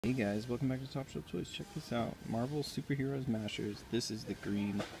Hey guys, welcome back to Top Shelf Toys. Check this out. Marvel Superheroes Mashers. This is the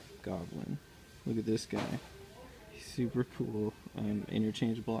Green Goblin. Look at this guy. He's super cool.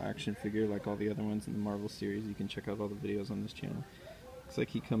 Interchangeable action figure like all the other ones in the Marvel series. You can check out all the videos on this channel. Looks like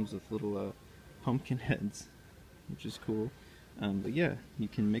he comes with little pumpkin heads, which is cool. But yeah, you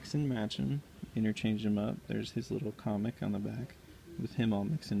can mix and match him, interchange him up. There's his little comic on the back with him all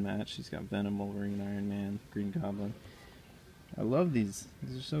mix and match. He's got Venom, Wolverine, Iron Man, Green Goblin. I love these.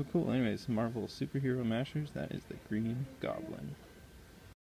 These are so cool. Anyways, Marvel Superhero Mashers, that is the Green Goblin.